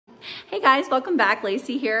Hey guys, welcome back.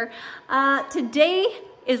 Lacey here. Today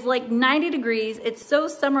is like 90 degrees. It's so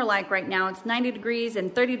summer-like right now. It's 90 degrees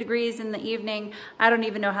and 30 degrees in the evening. I don't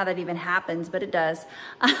even know how that even happens, but it does.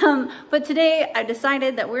 But today I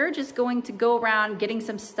decided that we're just going to go around getting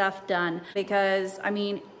some stuff done because, I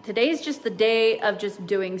mean, today's just the day of just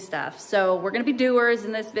doing stuff. So we're gonna be doers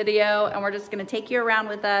in this video and we're just gonna take you around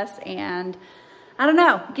with us and I don't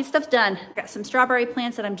know, get stuff done. Got some strawberry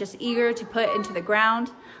plants that I'm just eager to put into the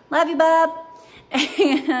ground. Love you, bub.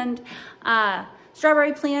 And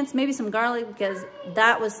strawberry plants, maybe some garlic because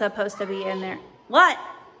that was supposed to be in there. What?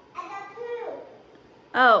 I got poop.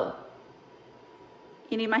 Oh,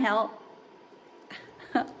 you need my help?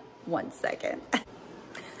 1 second. I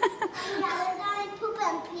got poop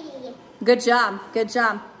and pee. Good job, good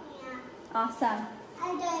job. Yeah. Awesome.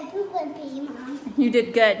 I got poop and pee, Mom. You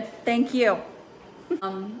did good, thank you.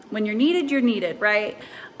 When you're needed, right?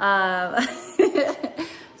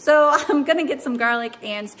 So I'm gonna get some garlic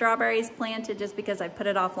and strawberries planted just because I put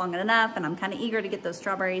it off long enough and I'm kind of eager to get those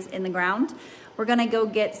strawberries in the ground. We're gonna go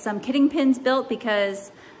get some kidding pins built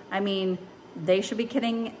because, I mean, they should be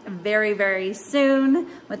kidding very, very soon,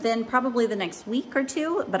 within probably the next week or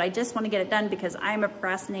two, but I just wanna get it done because I'm a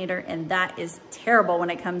procrastinator and that is terrible when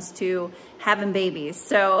it comes to having babies.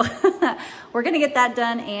 So we're gonna get that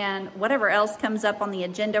done and whatever else comes up on the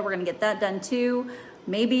agenda, we're gonna get that done too.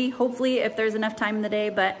 Maybe, hopefully, if there's enough time in the day.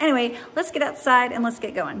 But anyway, let's get outside and let's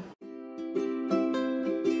get going.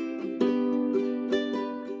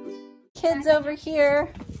 Kids over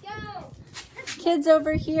here. Go. Kids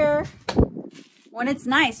over here. When it's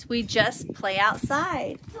nice, we just play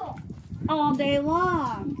outside all day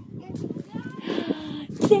long.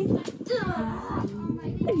 What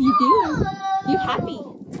are you doing? You happy?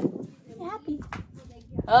 You happy?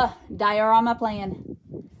 Diorama playing.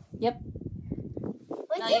 Yep.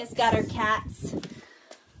 Elia's got her cats.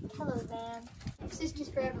 Hello, man. Sisters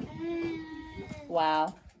forever.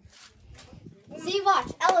 Wow. See,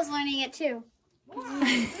 watch. Ella's learning it too.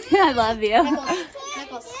 I love you.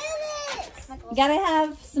 Nichols. You gotta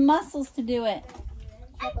have some muscles to do it.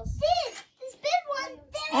 This big one.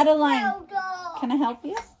 Adeline, can I help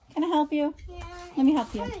you? Can I help you? Yeah. Let me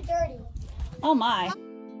help you. Kind of dirty. Oh my.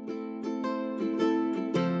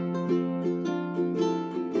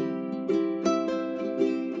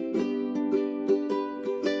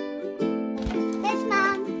 Thanks,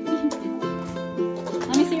 Mom.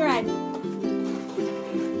 Let me see your ride.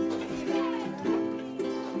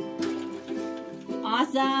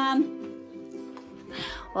 Awesome.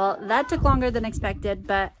 Well, that took longer than expected,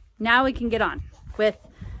 but now we can get on with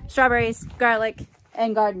strawberries, garlic,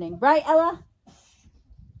 and gardening. Right, Ella?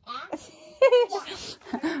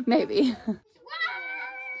 Yeah. Maybe.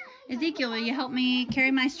 Ezekiel, will you help me carry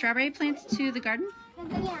my strawberry plants to the garden?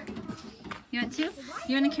 Yeah. You want to?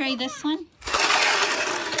 You want to carry this one?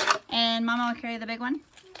 And Mama will carry the big one?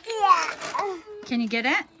 Yeah. Can you get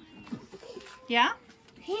it? Yeah?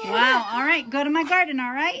 Wow. All right. Go to my garden,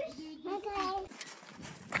 all right? Okay.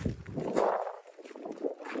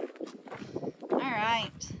 All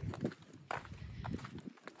right.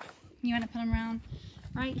 You want to put them around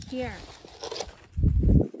right here.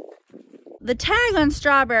 The tag on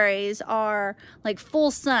strawberries are like full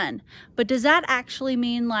sun, but does that actually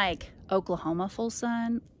mean like Oklahoma full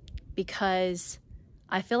sun? Because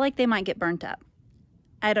I feel like they might get burnt up.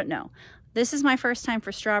 I don't know. This is my first time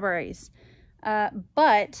for strawberries,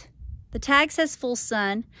 but the tag says full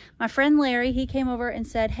sun. My friend Larry, he came over and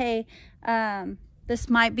said, hey, this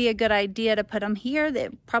might be a good idea to put them here.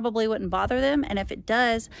 That probably wouldn't bother them. And if it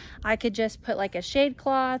does, I could just put like a shade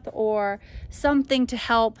cloth or something to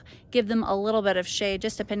help give them a little bit of shade,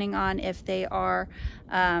 just depending on if they are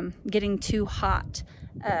getting too hot.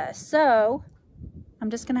 So I'm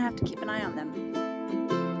just gonna have to keep an eye on them.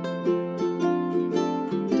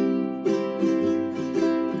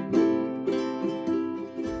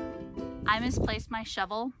 I misplaced my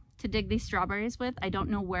shovel to dig these strawberries with. I don't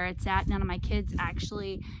know where it's at. None of my kids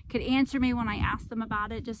actually could answer me when I asked them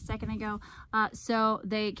about it just a second ago. So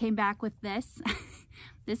they came back with this.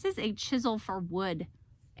 This is a chisel for wood.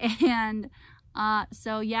 And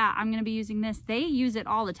so yeah, I'm gonna be using this. They use it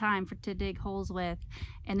all the time to dig holes with,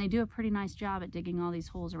 and they do a pretty nice job at digging all these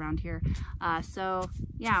holes around here. So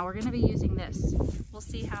yeah, we're gonna be using this. We'll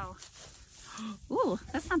see how, ooh,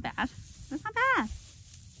 that's not bad. That's not bad.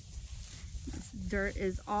 This dirt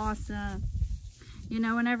is awesome. You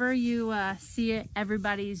know, whenever you see it,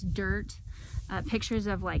 everybody's dirt, pictures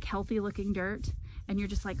of like healthy looking dirt, and you're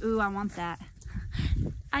just like, ooh, I want that.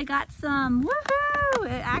 I got some, woohoo!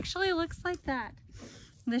 It actually looks like that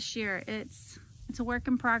this year. It's a work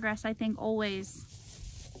in progress, I think, always.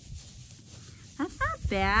 That's not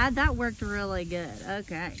bad. That worked really good.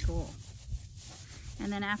 Okay, cool.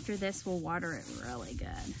 And then after this, we'll water it really good.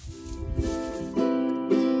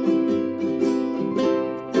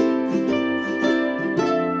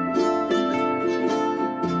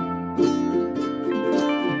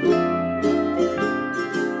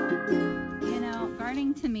 You know,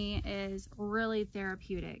 gardening to me is really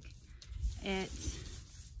therapeutic. It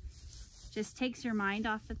just takes your mind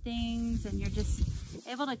off of things and you're just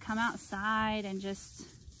able to come outside and just,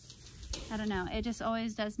 I don't know, it just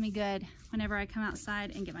always does me good whenever I come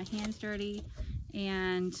outside and get my hands dirty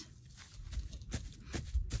and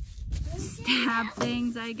stab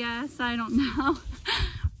things, I guess. I don't know.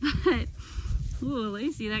 But, ooh,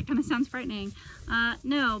 Lacey, that kind of sounds frightening.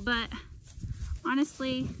 No, but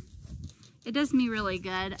honestly, it does me really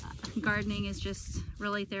good. Gardening is just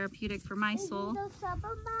really therapeutic for my soul.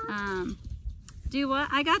 Do what?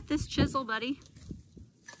 I got this chisel, buddy.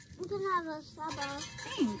 You can have a shovel.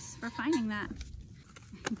 Thanks for finding that.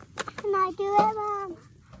 Can I do it, Mom?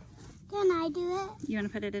 Can I do it? You want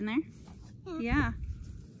to put it in there? Yeah.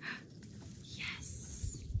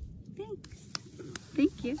 Yes. Thanks.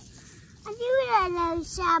 Thank you. I do love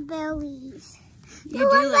strawberries. You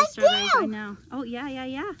do love strawberries, I know. Oh,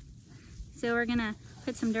 yeah. So we're going to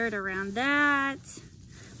put some dirt around that.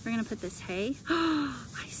 We're going to put this hay. Oh,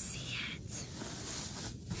 I see it.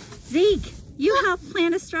 Zeke, you helped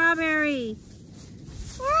plant a strawberry.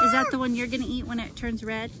 Yeah. Is that the one you're going to eat when it turns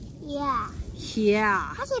red? Yeah.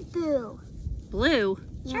 Yeah. I said blue. Blue?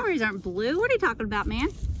 Yeah. Strawberries aren't blue. What are you talking about, man?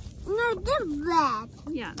 No, they're red.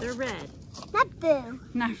 Yeah, they're red. Not blue.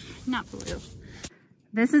 Not blue.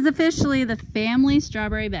 This is officially the family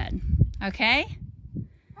strawberry bed. Okay?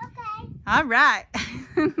 Okay. All right.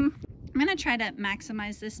 I'm gonna try to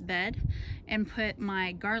maximize this bed and put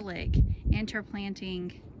my garlic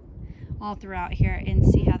interplanting all throughout here and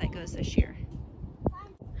see how that goes this year.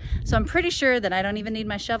 So I'm pretty sure that I don't even need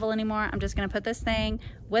my shovel anymore. I'm just gonna put this thing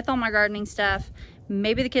with all my gardening stuff.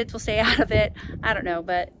 Maybe the kids will stay out of it. I don't know,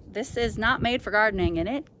 but this is not made for gardening and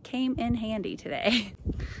it came in handy today.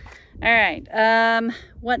 All right,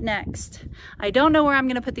 what next? I don't know where I'm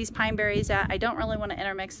gonna put these pine berries at. I don't really wanna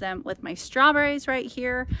intermix them with my strawberries right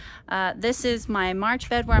here. This is my March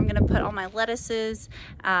bed where I'm gonna put all my lettuces,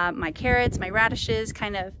 my carrots, my radishes,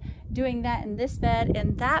 kind of doing that in this bed.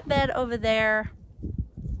 And that bed over there,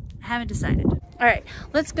 I haven't decided. All right,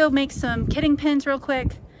 let's go make some kidding pins real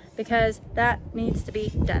quick because that needs to be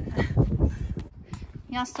done.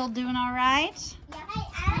 Y'all still doing all right?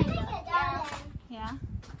 Yeah.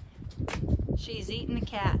 She's eating the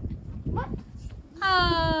cat. What?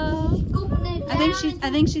 Oh. I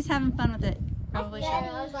think she's having fun with it. Probably should.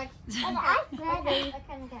 I was like, I fed it. I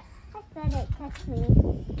fed it. Catch me.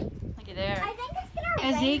 Look at there. I think it's gonna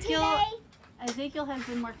rain today. Ezekiel has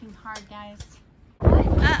been working hard, guys. What?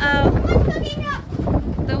 Uh-oh. What's cooking up?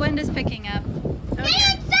 The wind is picking up. Oh, Stay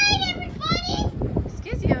inside, everybody!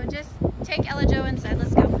 excuse you. Just take Ella Jo inside.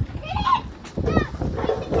 Let's go.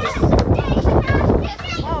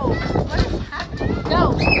 Whoa. What is happening? Go.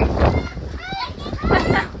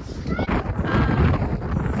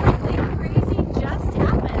 Something crazy just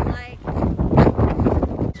happened.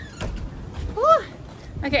 Whew.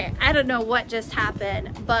 Okay, I don't know what just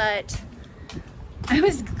happened, but I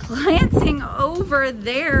was glancing over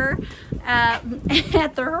there at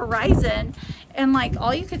the horizon and like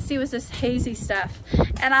all you could see was this hazy stuff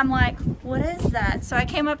and I'm like, what is that? So I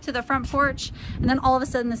came up to the front porch and then all of a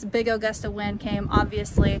sudden this big old gust of wind came,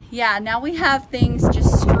 obviously. Yeah, now we have things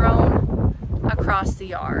just strewn across the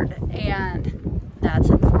yard and that's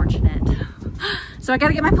unfortunate. So I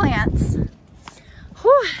gotta get my plants.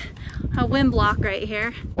 Whew, a wind block right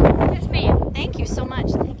here. Yes ma'am, thank you so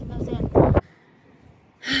much. Taking those in.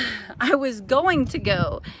 I was going to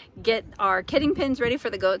go get our kidding pins ready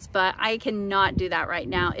for the goats, but I cannot do that right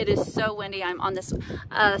now. It is so windy. I'm on this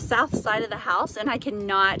south side of the house and I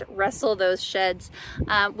cannot wrestle those sheds.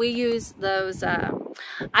 We use those,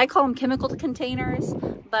 I call them chemical containers,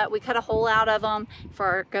 but we cut a hole out of them for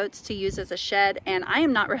our goats to use as a shed, and I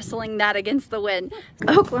am not wrestling that against the wind.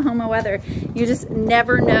 Oklahoma weather, you just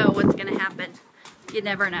never know what's gonna happen. You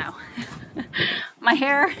never know. My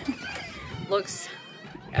hair looks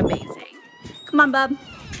amazing. Come on, bub.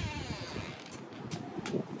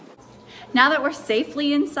 Now that we're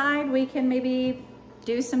safely inside, we can maybe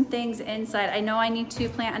do some things inside. I know I need to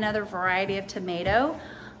plant another variety of tomato.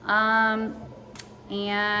 And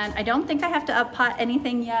I don't think I have to up pot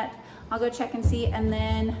anything yet. I'll go check and see, and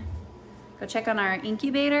then go check on our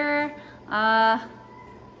incubator. I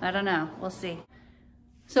don't know, we'll see.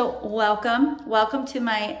 So welcome to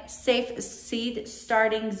my safe seed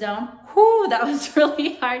starting zone. Whew, that was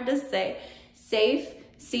really hard to say. safe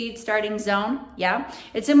seed starting zone. Yeah,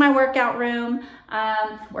 it's in my workout room.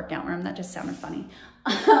 That just sounded funny.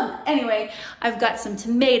 Anyway, I've got some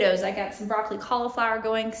tomatoes. I got some broccoli cauliflower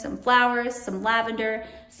going, some flowers, some lavender,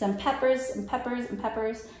 some peppers and peppers and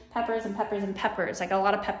peppers, peppers and peppers and peppers. I got a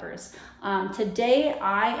lot of peppers. Today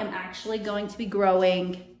I am actually going to be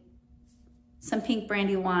growing some pink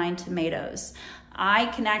brandywine tomatoes. I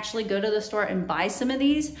can actually go to the store and buy some of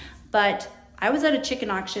these, but I was at a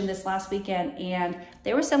chicken auction this last weekend and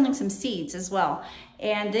they were selling some seeds as well.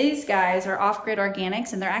 And these guys are off-grid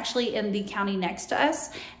organics and they're actually in the county next to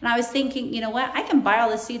us. And I was thinking, you know what? I can buy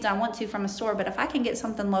all the seeds I want to from a store, but if I can get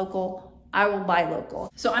something local, I will buy local.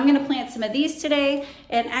 So I'm gonna plant some of these today.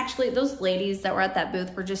 And actually those ladies that were at that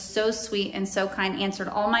booth were just so sweet and so kind, answered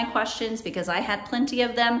all my questions because I had plenty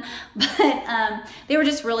of them, but they were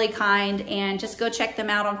just really kind. And just go check them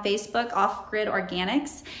out on Facebook, Off-Grid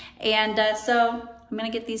Organics. And so I'm gonna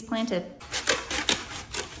get these planted.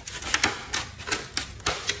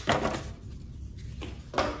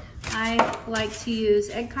 I like to use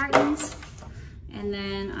egg cartons. And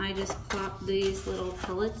then I just plop these little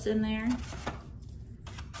pellets in there.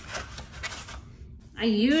 I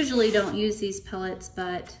usually don't use these pellets,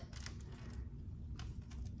 but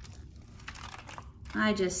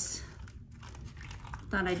I just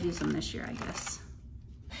thought I'd use them this year, I guess.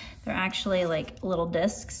 They're actually like little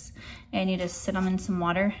discs and you just sit them in some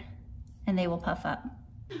water and they will puff up.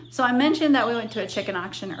 So I mentioned that we went to a chicken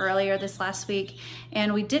auction earlier this last week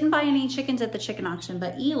and we didn't buy any chickens at the chicken auction,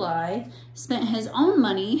 but Eli spent his own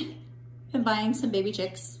money in buying some baby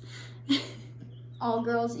chicks. All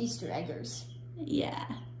girls Easter eggers. Yeah.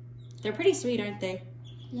 They're pretty sweet, aren't they?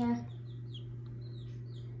 Yeah.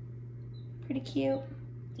 Pretty cute.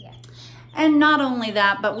 Yeah. And not only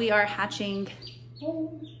that, but we are hatching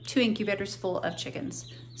 2 incubators full of chickens.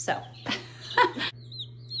 So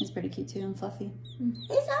he's pretty cute too and fluffy. He's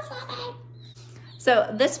so fluffy.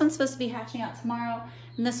 So this one's supposed to be hatching out tomorrow,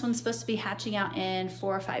 and this one's supposed to be hatching out in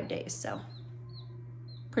 4 or 5 days. So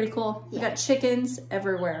pretty cool. Yeah. We got chickens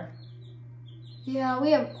everywhere. Yeah,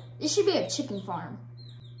 it should be a chicken farm.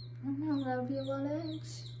 I don't know, that would be a lot of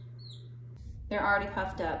eggs. They're already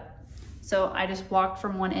puffed up. So I just walked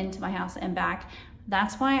from one end to my house and back.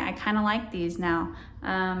 That's why I kind of like these now.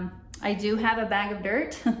 I do have a bag of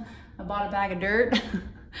dirt. I bought a bag of dirt,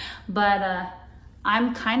 but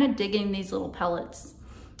I'm kind of digging these little pellets.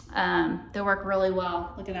 They work really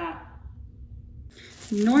well. Look at that.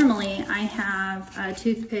 Normally I have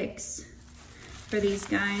toothpicks for these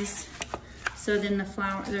guys, so then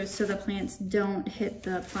the plants don't hit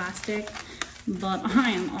the plastic, but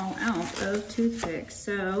I am all out of toothpicks.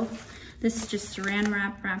 So this is just saran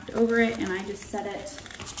wrap wrapped over it, and I just set it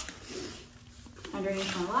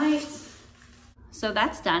underneath my light. So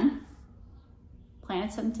that's done.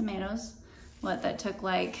 Planted some tomatoes. That took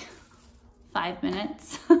like 5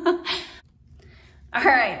 minutes. All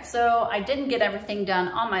right, so I didn't get everything done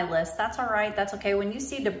on my list. That's all right, that's okay. When you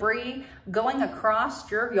see debris going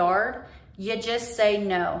across your yard, you just say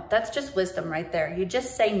no. That's just wisdom right there. You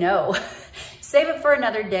just say no. Save it for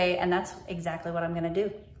another day, and that's exactly what I'm gonna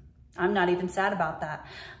do. I'm not even sad about that.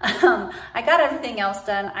 I got everything else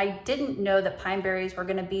done. I didn't know that pine berries were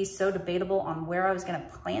gonna be so debatable on where I was gonna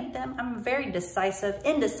plant them. I'm a very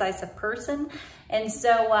indecisive person. And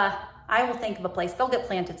so I will think of a place. They'll get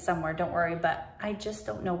planted somewhere, don't worry, but I just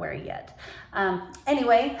don't know where yet.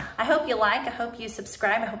 Anyway, I hope you like, I hope you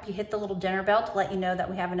subscribe, I hope you hit the little dinner bell to let you know that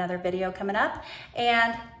we have another video coming up,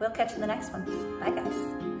 and we'll catch you in the next one. Bye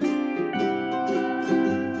guys.